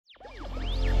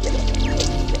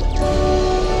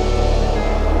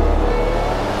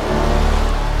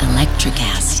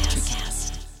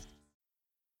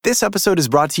This episode is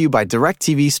brought to you by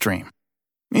DirecTV Stream.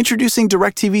 Introducing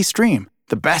DirecTV Stream,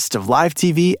 the best of live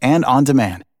TV and on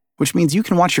demand, which means you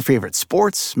can watch your favorite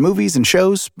sports, movies, and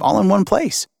shows all in one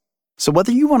place. So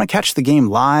whether you want to catch the game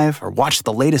live or watch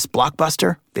the latest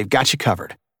blockbuster, they've got you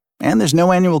covered. And there's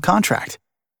no annual contract.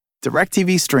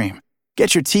 DirecTV Stream.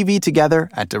 Get your TV together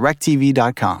at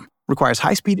directtv.com. Requires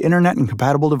high-speed internet and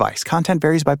compatible device. Content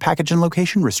varies by package and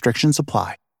location. Restrictions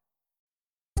apply.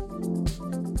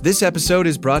 This episode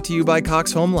is brought to you by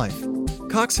Cox Home Life.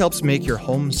 Cox helps make your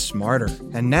home smarter.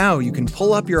 And now you can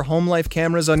pull up your Home Life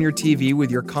cameras on your TV with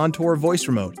your Contour voice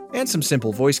remote and some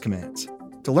simple voice commands.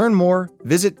 To learn more,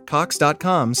 visit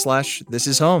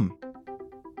cox.com/thisishome.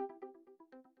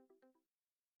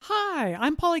 Hi,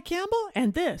 I'm Polly Campbell,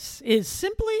 and this is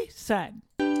Simply Said.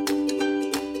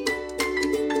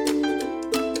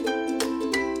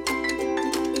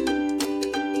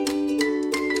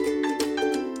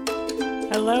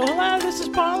 Hello, this is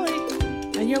Polly,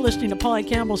 and you're listening to Polly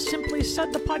Campbell's Simply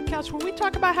Said, the podcast where we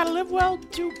talk about how to live well,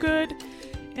 do good,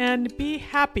 and be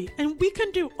happy. And we can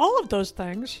do all of those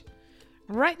things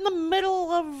right in the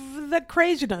middle of the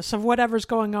craziness of whatever's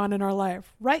going on in our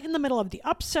life, right in the middle of the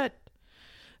upset,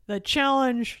 the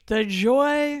challenge, the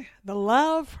joy, the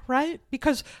love, right?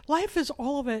 Because life is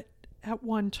all of it at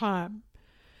one time.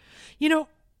 You know,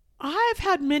 I've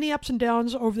had many ups and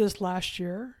downs over this last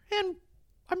year, and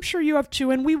I'm sure you have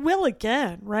too, and we will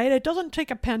again, right? It doesn't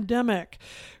take a pandemic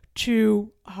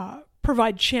to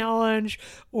provide challenge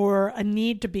or a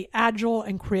need to be agile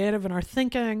and creative in our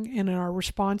thinking and in our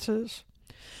responses.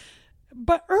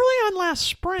 But early on last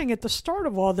spring, at the start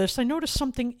of all this, I noticed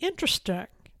something interesting.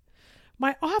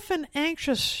 My often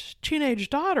anxious teenage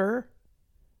daughter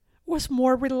was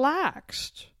more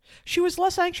relaxed. She was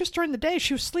less anxious during the day.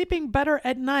 She was sleeping better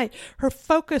at night. Her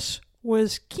focus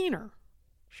was keener.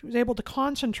 She was able to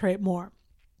concentrate more.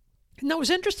 And that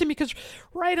was interesting because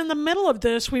right in the middle of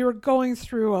this, we were going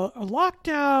through a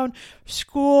lockdown.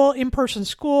 School, in-person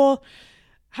school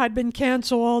had been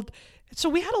canceled. So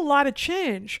we had a lot of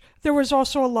change. There was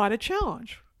also a lot of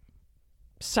challenge.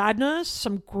 Sadness,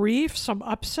 some grief, some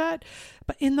upset.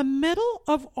 But in the middle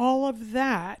of all of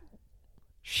that,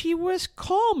 she was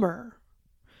calmer.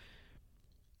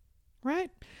 Right?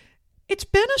 It's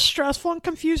been a stressful and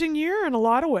confusing year in a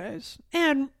lot of ways.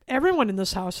 And everyone in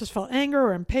this house has felt anger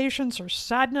or impatience or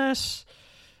sadness,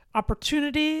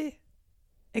 opportunity,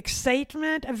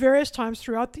 excitement at various times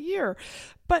throughout the year.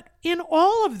 But in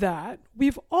all of that,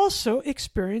 we've also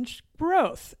experienced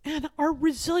growth, and our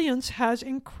resilience has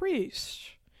increased.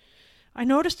 I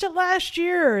noticed it last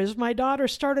year as my daughter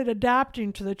started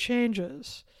adapting to the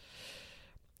changes.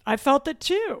 I felt it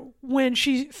too when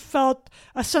she felt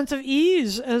a sense of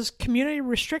ease as community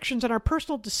restrictions and our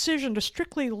personal decision to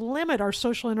strictly limit our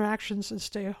social interactions and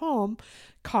stay home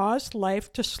caused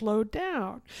life to slow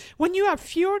down. When you have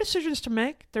fewer decisions to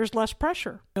make, there's less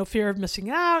pressure. No fear of missing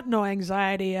out, no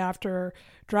anxiety after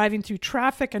driving through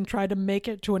traffic and trying to make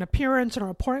it to an appearance and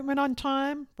an appointment on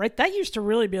time, right? That used to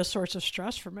really be a source of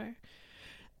stress for me.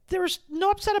 There was no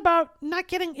upset about not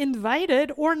getting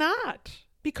invited or not,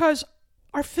 because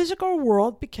our physical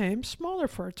world became smaller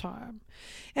for a time.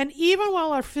 And even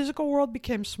while our physical world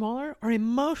became smaller, our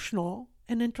emotional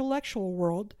and intellectual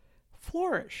world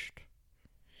flourished.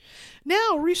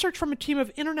 Now, research from a team of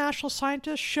international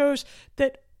scientists shows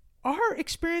that our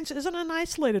experience isn't an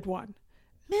isolated one.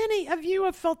 Many of you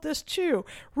have felt this too.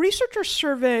 Researchers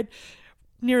surveyed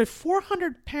nearly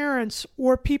 400 parents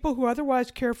or people who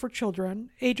otherwise care for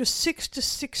children, ages 6 to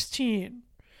 16.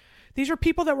 These are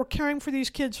people that were caring for these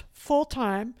kids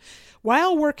full-time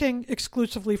while working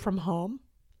exclusively from home.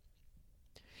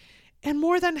 And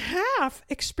more than half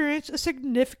experienced a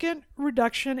significant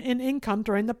reduction in income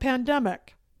during the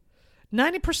pandemic.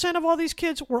 90% of all these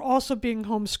kids were also being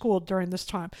homeschooled during this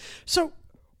time. So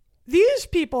these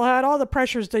people had all the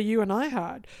pressures that you and I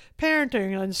had,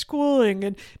 parenting and schooling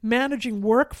and managing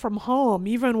work from home,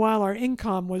 even while our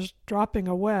income was dropping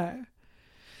away.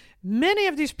 Many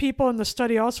of these people in the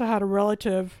study also had a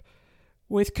relative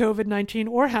with COVID-19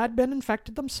 or had been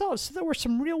infected themselves. So there were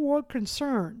some real-world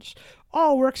concerns.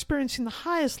 All were experiencing the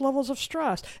highest levels of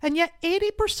stress. And yet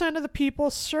 80% of the people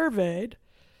surveyed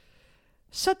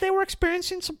said they were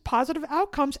experiencing some positive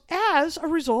outcomes as a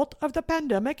result of the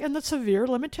pandemic and the severe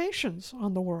limitations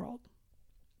on the world.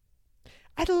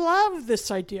 I love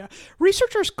this idea.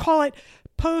 Researchers call it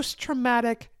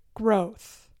post-traumatic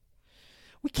growth.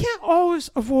 We can't always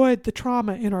avoid the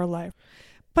trauma in our life,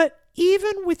 but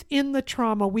even within the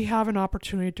trauma, we have an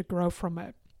opportunity to grow from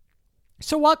it.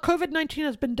 So while COVID-19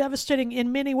 has been devastating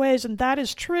in many ways, and that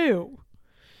is true,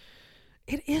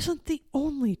 it isn't the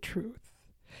only truth.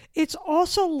 It's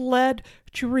also led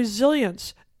to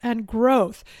resilience and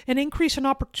growth, an increase in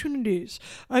opportunities,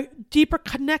 a deeper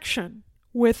connection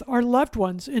with our loved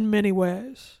ones in many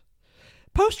ways.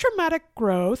 Post-traumatic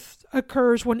growth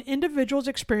occurs when individuals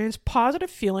experience positive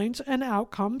feelings and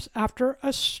outcomes after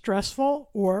a stressful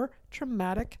or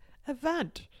traumatic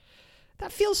event.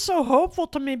 That feels so hopeful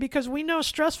to me because we know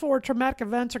stressful or traumatic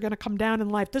events are going to come down in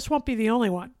life. This won't be the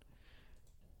only one.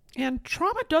 And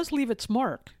trauma does leave its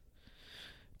mark.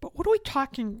 But what are we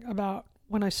talking about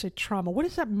when I say trauma? What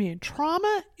does that mean?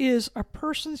 Trauma is a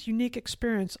person's unique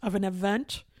experience of an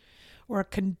event or a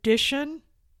condition,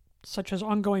 such as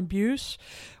ongoing abuse,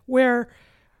 where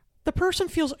the person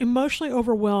feels emotionally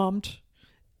overwhelmed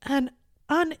and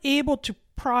unable to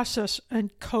process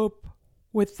and cope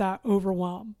with that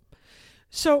overwhelm.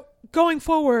 So going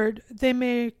forward, they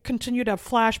may continue to have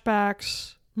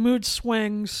flashbacks, mood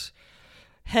swings,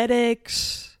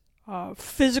 headaches,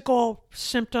 physical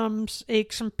symptoms,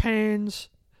 aches and pains,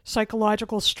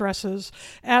 psychological stresses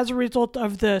as a result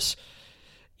of this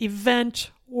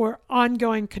event or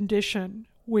ongoing condition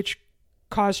which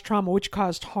caused trauma, which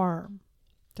caused harm.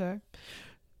 Okay?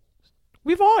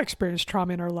 We've all experienced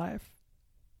trauma in our life,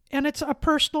 and it's a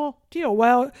personal deal.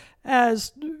 Well,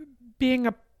 as being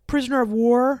a prisoner of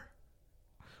war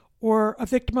or a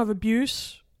victim of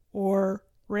abuse or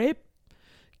rape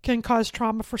can cause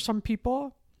trauma for some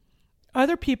people.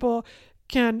 Other people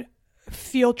can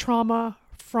feel trauma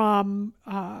from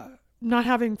not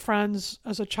having friends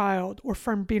as a child or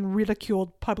from being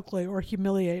ridiculed publicly or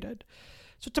humiliated.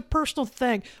 So it's a personal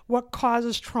thing. What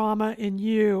causes trauma in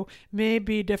you may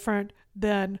be different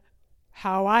than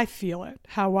how I feel it,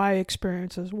 how I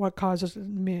experience it, what causes it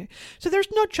in me. So there's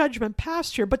no judgment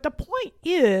passed here. But the point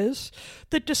is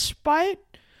that despite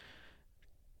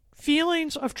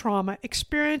feelings of trauma,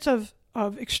 experience of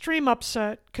extreme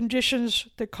upset, conditions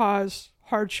that cause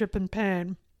hardship and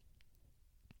pain,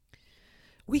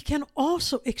 we can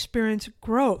also experience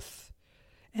growth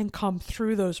and come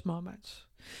through those moments.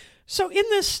 So in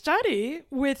this study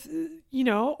with,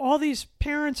 all these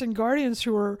parents and guardians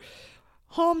who are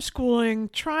homeschooling,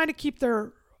 trying to keep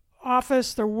their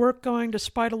office, their work going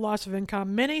despite a loss of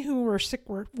income, many who were sick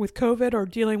with COVID or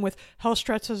dealing with health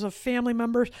stresses of family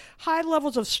members, high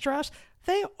levels of stress,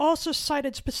 they also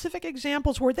cited specific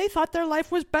examples where they thought their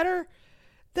life was better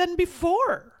than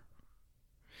before.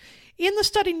 In the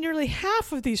study, nearly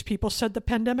half of these people said the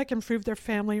pandemic improved their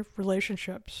family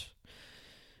relationships.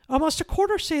 Almost a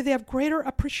quarter say they have greater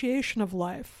appreciation of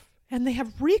life, and they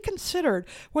have reconsidered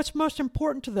what's most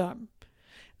important to them.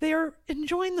 They are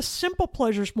enjoying the simple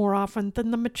pleasures more often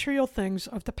than the material things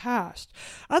of the past.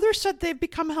 Others said they've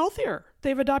become healthier.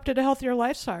 They've adopted a healthier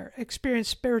lifestyle,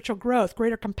 experienced spiritual growth,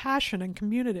 greater compassion and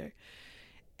community.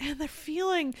 And they're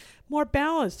feeling more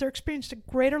balanced. They're experiencing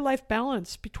greater life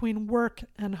balance between work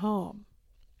and home.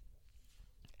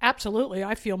 Absolutely,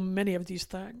 I feel many of these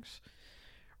things,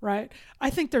 right?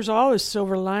 I think there's always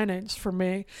silver linings for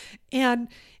me. And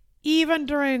even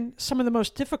during some of the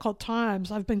most difficult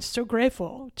times, I've been so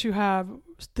grateful to have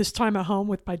this time at home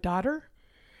with my daughter.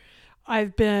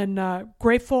 I've been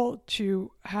grateful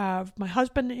to have my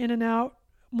husband in and out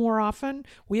more often.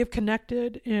 We have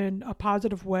connected in a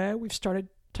positive way. We've started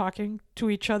talking to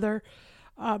each other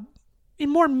in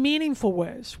more meaningful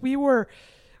ways. We've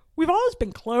always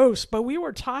been close, but we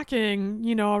were talking,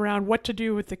 around what to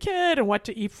do with the kid and what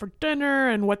to eat for dinner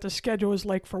and what the schedule is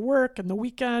like for work and the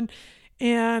weekend.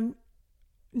 And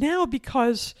now,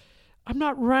 because I'm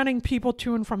not running people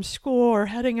to and from school or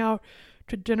heading out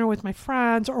to dinner with my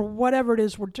friends or whatever it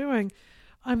is we're doing,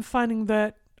 I'm finding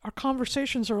that our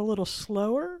conversations are a little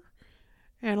slower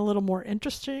and a little more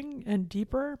interesting and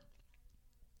deeper.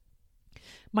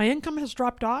 My income has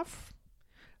dropped off,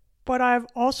 but I've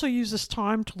also used this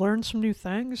time to learn some new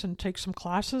things and take some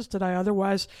classes that I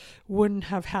otherwise wouldn't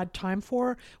have had time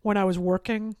for when I was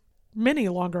working many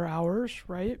longer hours,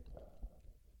 right?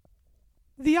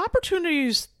 The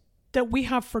opportunities that we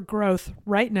have for growth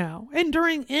right now and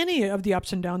during any of the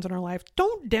ups and downs in our life,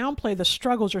 don't downplay the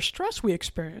struggles or stress we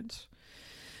experience.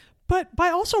 But by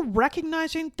also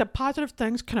recognizing that positive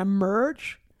things can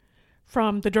emerge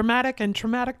from the dramatic and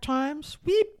traumatic times,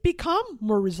 we become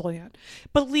more resilient.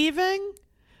 Believing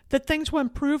that things will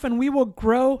improve and we will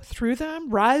grow through them,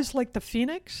 rise like the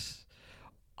phoenix,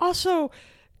 also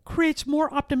creates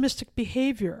more optimistic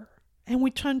behavior. And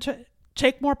we tend to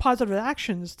take more positive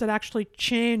actions that actually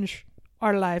change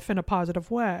our life in a positive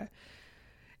way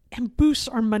and boosts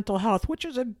our mental health, which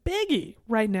is a biggie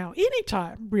right now,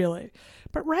 anytime really.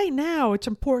 But right now, it's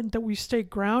important that we stay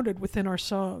grounded within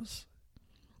ourselves.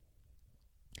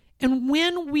 And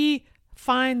when we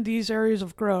find these areas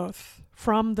of growth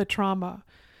from the trauma,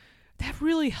 that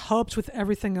really helps with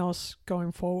everything else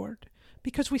going forward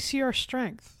because we see our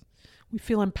strength. We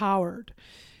feel empowered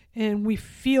and we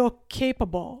feel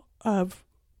capable of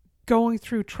going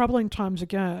through troubling times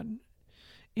again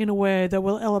in a way that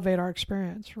will elevate our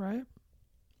experience, right?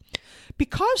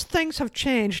 Because things have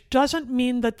changed doesn't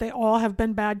mean that they all have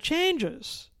been bad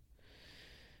changes.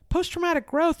 Post-traumatic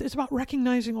growth is about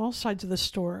recognizing all sides of the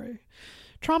story.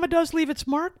 Trauma does leave its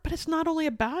mark, but it's not only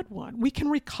a bad one. We can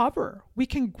recover. We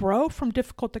can grow from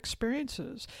difficult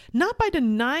experiences, not by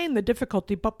denying the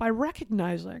difficulty, but by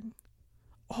recognizing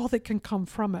all that can come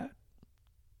from it.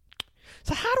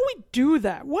 So how do we do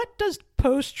that? What does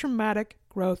post-traumatic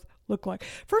growth look like?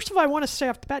 First of all, I want to say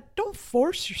off the bat, don't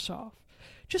force yourself.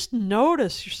 Just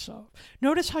notice yourself.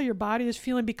 Notice how your body is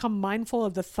feeling. Become mindful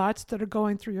of the thoughts that are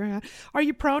going through your head. Are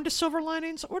you prone to silver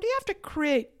linings, or do you have to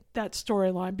create that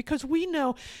storyline? Because we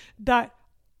know that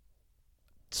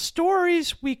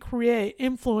stories we create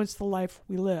influence the life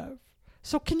we live.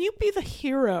 So can you be the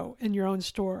hero in your own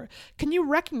story? Can you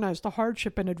recognize the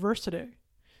hardship and adversity?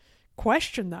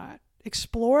 Question that.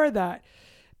 Explore that.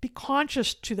 Be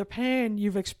conscious to the pain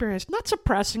you've experienced. Not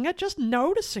suppressing it, just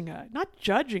noticing it, not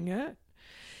judging it.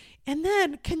 And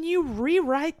then can you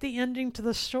rewrite the ending to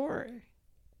the story?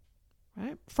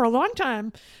 Right? For a long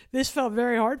time, this felt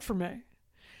very hard for me.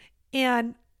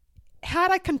 And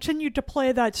had I continued to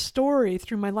play that story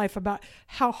through my life about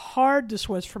how hard this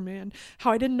was for me and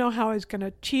how I didn't know how I was going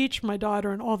to teach my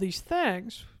daughter and all these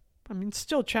things, I mean,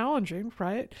 still challenging,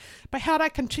 right? But had I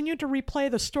continued to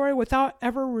replay the story without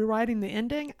ever rewriting the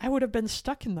ending, I would have been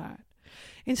stuck in that.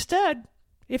 Instead,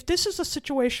 if this is a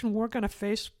situation we're going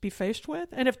to be faced with,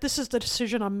 and if this is the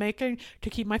decision I'm making to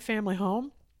keep my family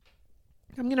home,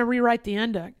 I'm going to rewrite the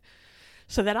ending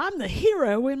so that I'm the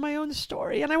hero in my own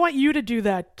story. And I want you to do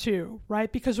that too,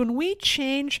 right? Because when we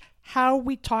change how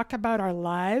we talk about our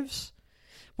lives,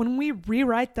 when we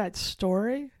rewrite that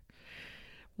story,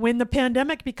 when the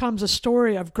pandemic becomes a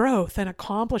story of growth and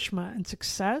accomplishment and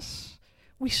success,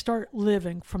 we start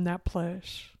living from that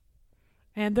place.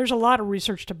 And there's a lot of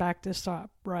research to back this up,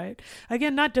 right?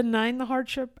 Again, not denying the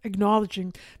hardship,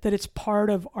 acknowledging that it's part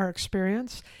of our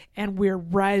experience and we're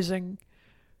rising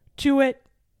to it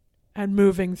and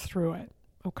moving through it,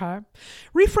 okay?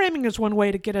 Reframing is one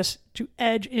way to get us to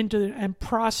edge into and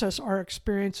process our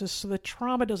experiences so the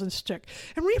trauma doesn't stick.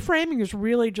 And reframing is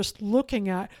really just looking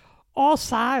at all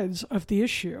sides of the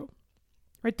issue,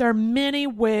 right? There are many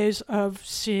ways of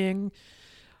seeing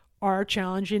our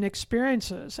challenging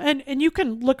experiences. And you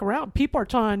can look around. People are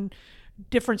telling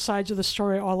different sides of the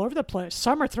story all over the place.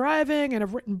 Some are thriving and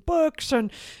have written books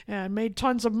and made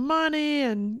tons of money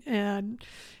and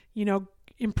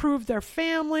improved their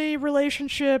family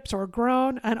relationships or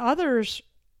grown. And others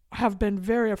have been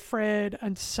very afraid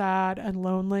and sad and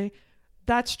lonely.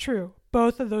 That's true.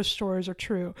 Both of those stories are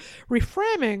true.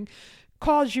 Reframing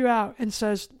calls you out and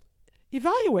says,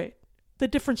 evaluate the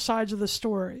different sides of the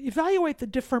story, evaluate the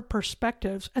different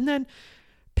perspectives, and then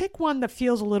pick one that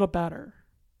feels a little better.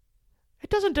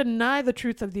 It doesn't deny the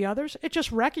truth of the others. It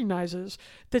just recognizes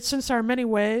that since there are many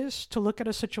ways to look at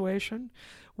a situation,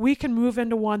 we can move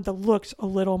into one that looks a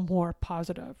little more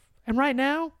positive. And right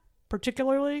now,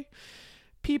 particularly,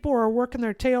 people are working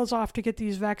their tails off to get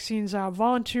these vaccines out.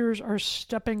 Volunteers are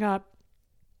stepping up.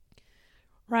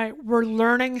 Right? We're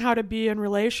learning how to be in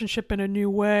relationship in a new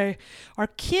way. Our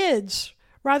kids,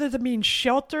 rather than being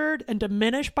sheltered and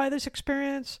diminished by this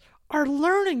experience, are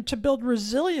learning to build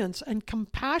resilience and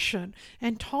compassion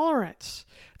and tolerance.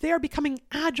 They are becoming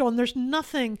agile, and there's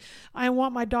nothing I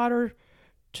want my daughter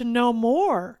to know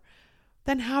more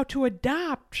than how to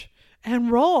adapt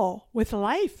and roll with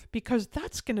life, because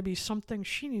that's going to be something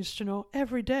she needs to know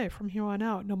every day from here on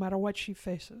out, no matter what she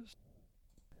faces.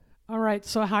 All right,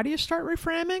 so how do you start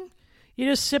reframing? You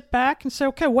just sit back and say,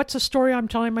 okay, what's the story I'm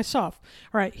telling myself?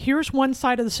 All right, here's one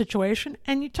side of the situation,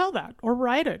 and you tell that, or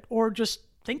write it, or just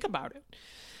think about it.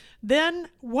 Then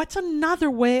what's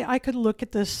another way I could look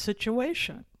at this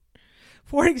situation?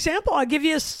 For example, I'll give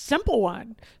you a simple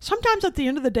one. Sometimes at the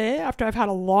end of the day, after I've had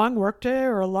a long workday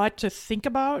or a lot to think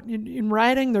about in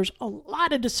writing, there's a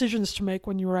lot of decisions to make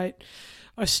when you write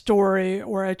a story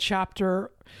or a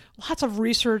chapter. Lots of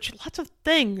research, lots of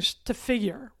things to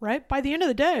figure, right? By the end of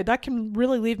the day, that can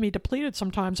really leave me depleted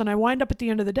sometimes. And I wind up at the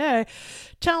end of the day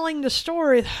telling the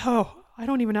story, I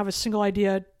don't even have a single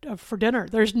idea for dinner.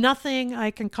 There's nothing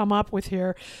I can come up with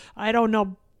here. I don't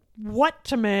know what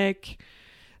to make.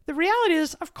 The reality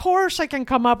is, of course I can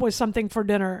come up with something for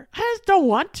dinner. I just don't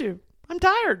want to. I'm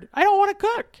tired. I don't want to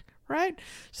cook, right?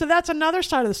 So that's another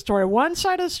side of the story. One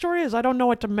side of the story is I don't know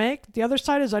what to make. The other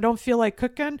side is I don't feel like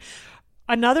cooking.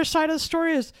 Another side of the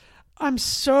story is I'm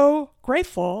so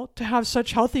grateful to have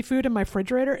such healthy food in my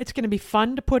refrigerator. It's going to be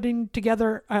fun to putting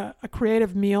together a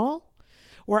creative meal,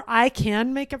 or I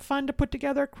can make it fun to put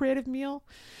together a creative meal.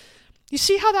 You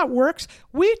see how that works?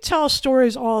 We tell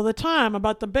stories all the time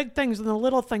about the big things and the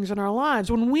little things in our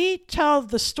lives. When we tell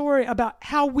the story about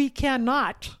how we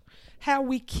cannot, how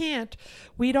we can't,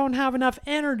 we don't have enough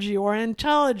energy or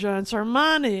intelligence or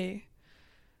money,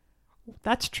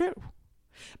 that's true.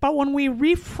 But when we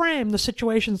reframe the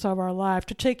situations of our life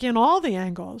to take in all the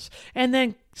angles and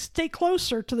then stay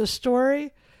closer to the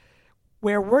story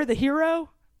where we're the hero,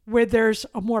 where there's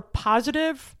a more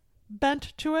positive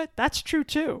bent to it, that's true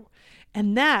too.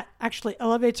 And that actually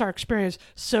elevates our experience.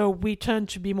 So we tend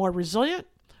to be more resilient,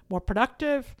 more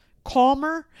productive,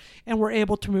 calmer, and we're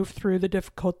able to move through the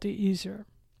difficulty easier.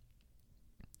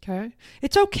 Okay?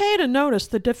 It's okay to notice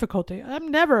the difficulty.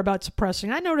 I'm never about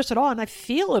suppressing. I notice it all and I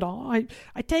feel it all.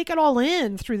 I take it all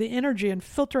in through the energy and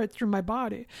filter it through my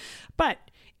body. But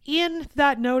in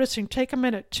that noticing, take a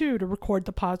minute too to record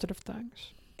the positive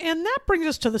things. And that brings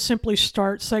us to the Simply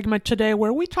Start segment today,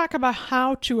 where we talk about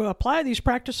how to apply these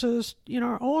practices in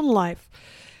our own life.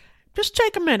 Just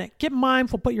take a minute, get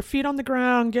mindful, put your feet on the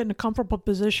ground, get in a comfortable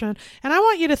position, and I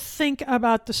want you to think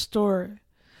about the story.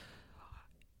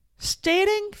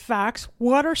 Stating facts,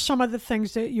 what are some of the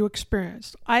things that you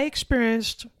experienced? I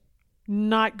experienced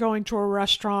not going to a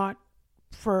restaurant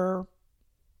for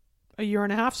a year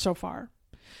and a half so far.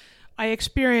 I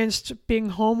experienced being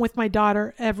home with my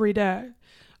daughter every day.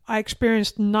 I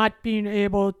experienced not being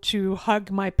able to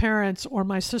hug my parents or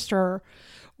my sister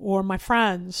or my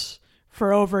friends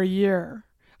for over a year.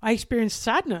 I experienced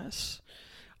sadness.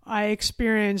 I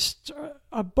experienced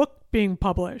a book being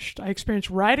published. I experienced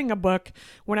writing a book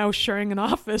when I was sharing an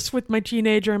office with my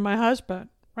teenager and my husband.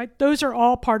 Right? Those are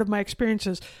all part of my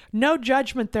experiences. No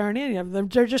judgment there in any of them.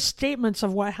 They're just statements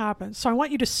of what happened. So I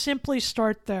want you to simply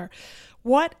start there.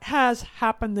 What has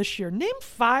happened this year? Name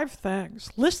 5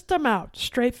 things. List them out.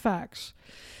 Straight facts.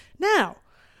 Now,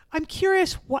 I'm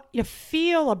curious what you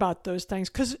feel about those things,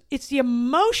 because it's the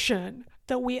emotion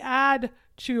that we add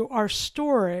to our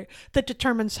story that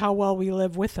determines how well we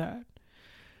live with it.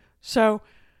 So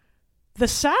the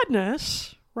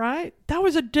sadness, right? That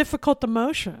was a difficult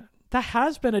emotion. That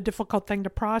has been a difficult thing to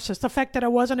process. The fact that I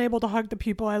wasn't able to hug the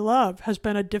people I love has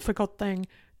been a difficult thing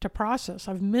to process.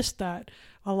 I've missed that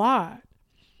a lot.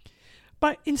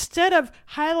 But instead of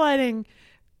highlighting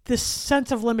this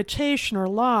sense of limitation or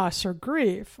loss or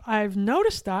grief, I've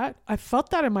noticed that. I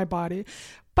felt that in my body.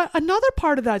 But another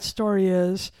part of that story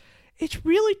is it's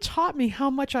really taught me how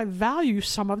much I value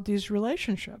some of these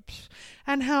relationships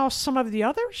and how some of the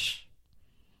others,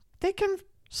 they can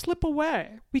slip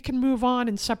away. We can move on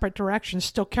in separate directions,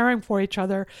 still caring for each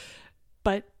other,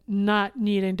 but not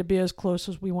needing to be as close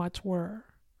as we once were,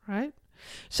 right?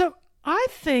 So I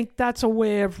think that's a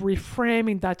way of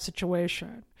reframing that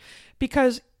situation,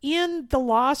 because in the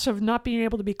loss of not being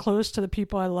able to be close to the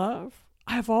people I love,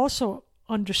 I've also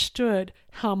understood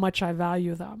how much I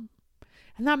value them.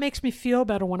 And that makes me feel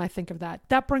better when I think of that.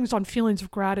 That brings on feelings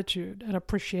of gratitude and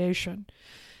appreciation.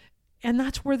 And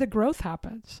that's where the growth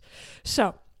happens. So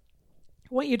I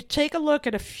want you to take a look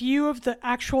at a few of the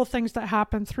actual things that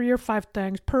happen, 3 or 5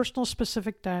 things, personal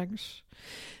specific things.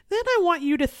 Then I want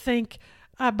you to think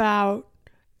about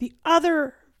the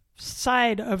other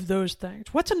side of those things.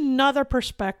 What's another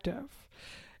perspective?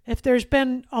 If there's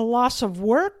been a loss of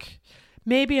work,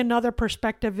 maybe another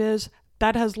perspective is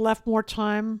that has left more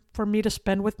time for me to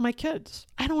spend with my kids.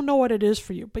 I don't know what it is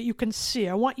for you, but you can see.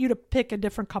 I want you to pick a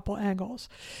different couple angles.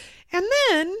 And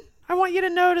then I want you to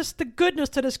notice the goodness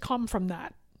that has come from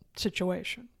that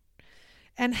situation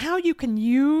and how you can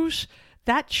use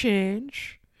that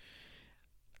change,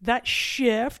 that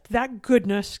shift, that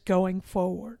goodness going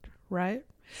forward, right?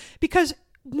 Because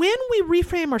when we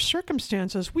reframe our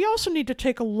circumstances, we also need to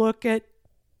take a look at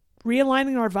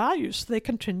realigning our values so they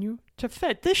continue to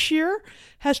fit. This year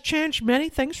has changed many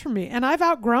things for me, and I've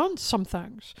outgrown some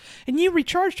things. And You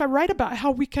Recharged, I write about how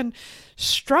we can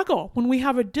struggle when we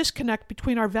have a disconnect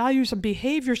between our values and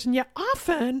behaviors, and yet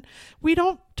often we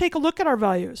don't take a look at our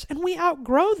values and we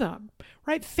outgrow them,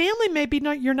 right? Family may be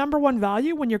not your number one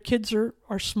value when your kids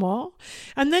are small,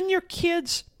 and then your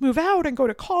kids move out and go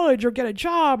to college or get a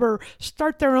job or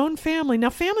start their own family. Now,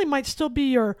 family might still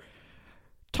be your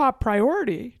top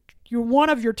priority. You're one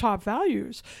of your top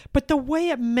values, but the way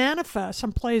it manifests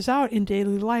and plays out in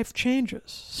daily life changes.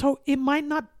 So it might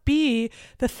not be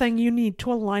the thing you need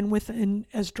to align with in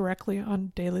as directly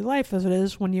on daily life as it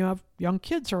is when you have young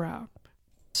kids around.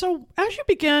 So as you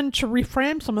begin to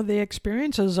reframe some of the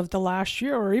experiences of the last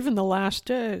year or even the last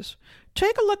days,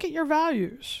 take a look at your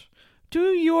values. Do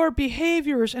your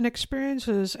behaviors and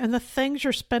experiences and the things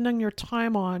you're spending your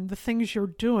time on, the things you're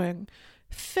doing,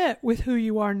 fit with who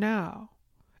you are now?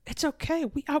 It's okay.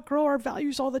 We outgrow our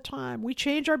values all the time. We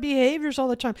change our behaviors all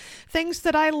the time. Things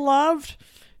that I loved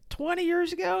 20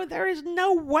 years ago, there is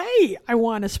no way I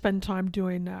want to spend time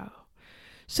doing now.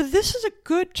 So this is a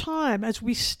good time as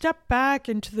we step back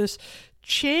into this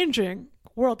changing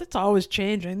world. It's always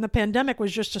changing. The pandemic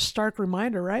was just a stark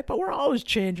reminder, right? But we're always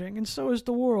changing, and so is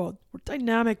the world. We're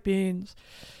dynamic beings.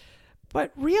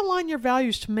 But realign your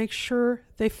values to make sure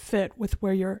they fit with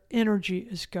where your energy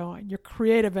is going, your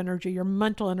creative energy, your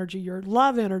mental energy, your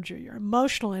love energy, your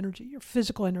emotional energy, your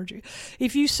physical energy.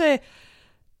 If you say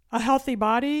a healthy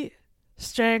body,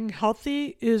 staying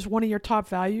healthy is one of your top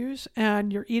values,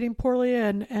 and you're eating poorly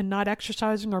and not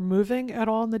exercising or moving at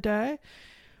all in the day,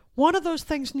 one of those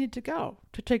things need to go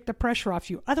to take the pressure off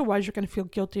you. Otherwise, you're going to feel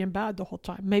guilty and bad the whole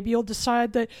time. Maybe you'll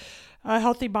decide that a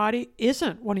healthy body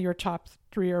isn't one of your top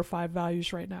 3 or 5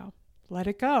 values right now. Let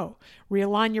it go.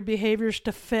 Realign your values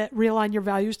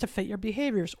to fit your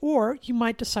behaviors. Or you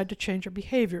might decide to change your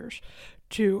behaviors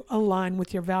to align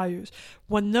with your values.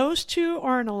 When those two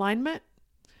are in alignment,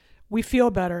 we feel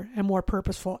better and more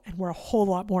purposeful, and we're a whole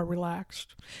lot more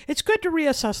relaxed. It's good to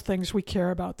reassess things we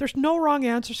care about. There's no wrong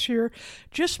answers here.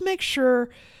 Just make sure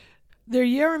that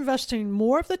you're investing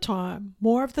more of the time,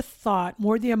 more of the thought,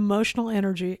 more of the emotional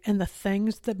energy in the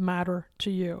things that matter to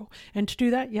you. And to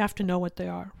do that, you have to know what they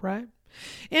are, right?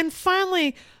 And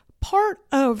finally, part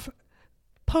of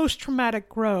post-traumatic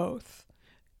growth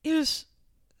is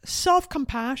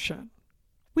self-compassion.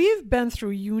 We've been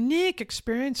through unique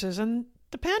experiences, and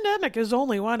the pandemic is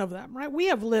only one of them, right? We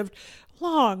have lived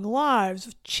long lives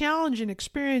of challenging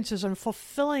experiences and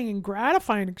fulfilling and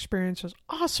gratifying experiences,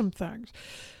 awesome things.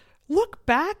 Look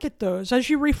back at those as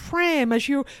you reframe, as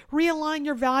you realign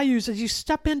your values, as you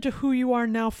step into who you are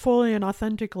now fully and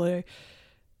authentically.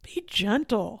 Be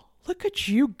gentle. Look at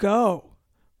you go,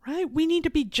 right? We need to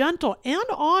be gentle and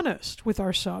honest with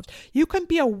ourselves. You can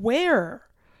be aware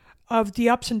of the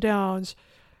ups and downs,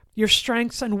 your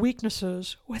strengths and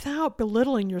weaknesses, without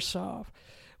belittling yourself,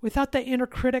 without the inner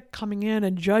critic coming in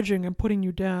and judging and putting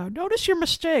you down. Notice your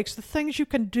mistakes, the things you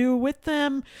can do with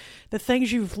them, the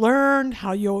things you've learned,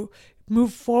 how you'll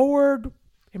move forward,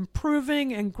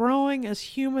 improving and growing as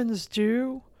humans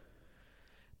do.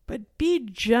 But be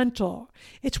gentle.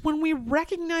 It's when we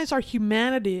recognize our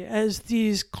humanity as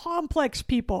these complex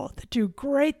people that do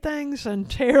great things and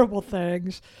terrible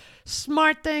things,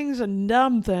 smart things and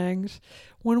dumb things.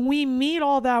 When we meet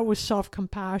all that with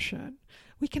self-compassion,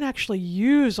 we can actually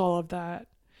use all of that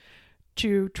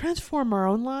to transform our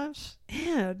own lives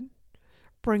and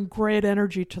bring great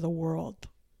energy to the world.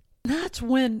 That's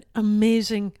when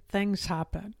amazing things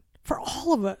happen for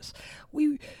all of us.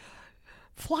 We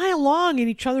fly along in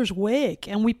each other's wake,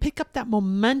 and we pick up that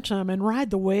momentum and ride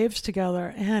the waves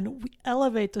together, and we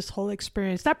elevate this whole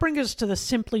experience. That brings us to the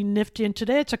Simply Nifty, and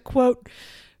today it's a quote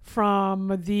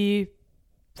from the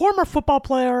former football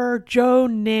player Joe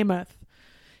Namath.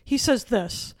 He says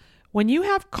this: when you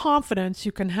have confidence,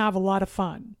 you can have a lot of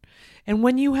fun. And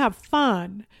when you have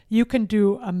fun, you can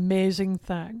do amazing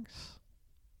things.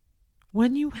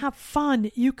 When you have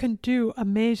fun, you can do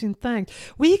amazing things.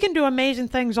 We can do amazing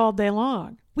things all day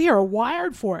long. We are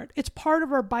wired for it. It's part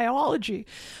of our biology.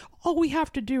 All we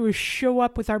have to do is show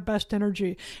up with our best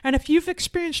energy. And if you've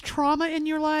experienced trauma in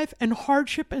your life and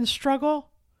hardship and struggle,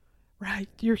 right,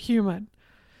 you're human.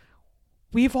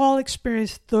 We've all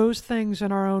experienced those things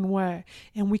in our own way,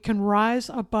 and we can rise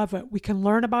above it. We can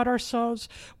learn about ourselves,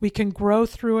 we can grow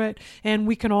through it, and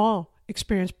we can all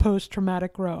experience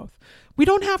post-traumatic growth. We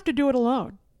don't have to do it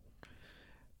alone.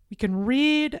 We can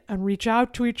read and reach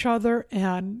out to each other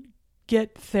and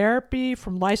get therapy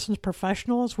from licensed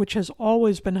professionals, which has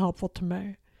always been helpful to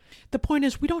me. The point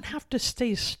is, we don't have to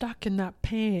stay stuck in that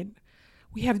pain.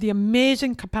 We have the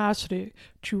amazing capacity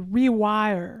to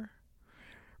rewire,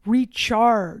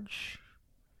 recharge,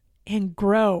 and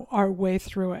grow our way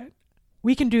through it.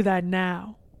 We can do that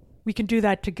now. We can do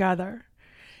that together.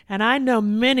 And I know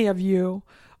many of you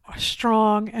are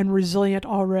strong and resilient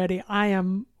already. I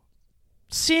am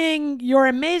seeing your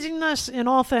amazingness in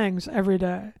all things every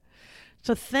day.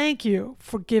 So thank you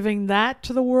for giving that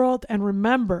to the world. And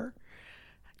remember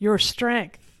your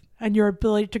strength and your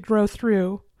ability to grow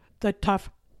through the tough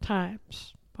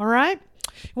times. All right?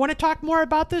 You want to talk more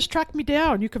about this? Track me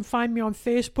down. You can find me on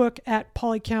Facebook at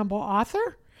Polly Campbell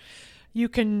Author. you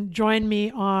can join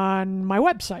me on my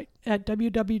website at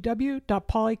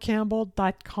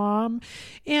www.pollycampbell.com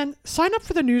and sign up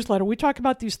for the newsletter. We talk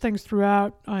about these things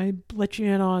throughout. I let you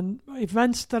in on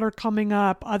events that are coming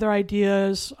up, other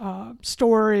ideas,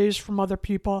 stories from other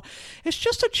people. It's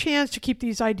just a chance to keep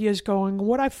these ideas going.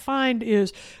 What I find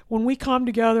is when we come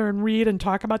together and read and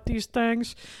talk about these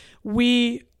things,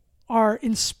 we are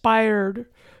inspired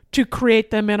to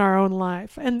create them in our own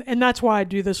life. And that's why I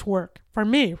do this work. For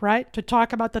me, right? To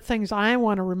talk about the things I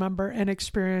want to remember and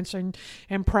experience and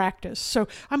practice. So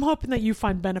I'm hoping that you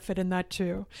find benefit in that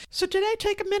too. So today,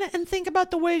 take a minute and think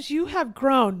about the ways you have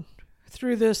grown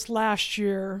through this last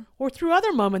year or through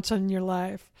other moments in your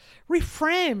life.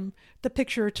 Reframe the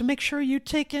picture to make sure you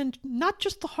take in not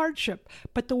just the hardship,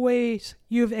 but the ways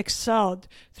you've excelled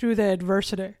through the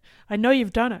adversity. I know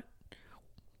you've done it.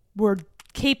 We're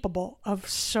capable of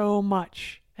so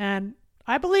much. And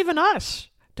I believe in us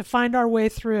to find our way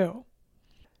through.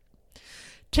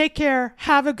 Take care,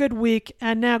 have a good week,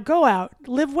 and now go out,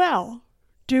 live well,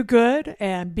 do good,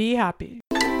 and be happy.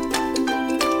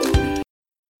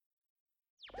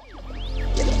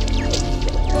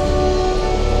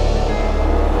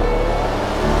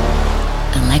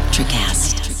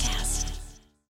 Electricast.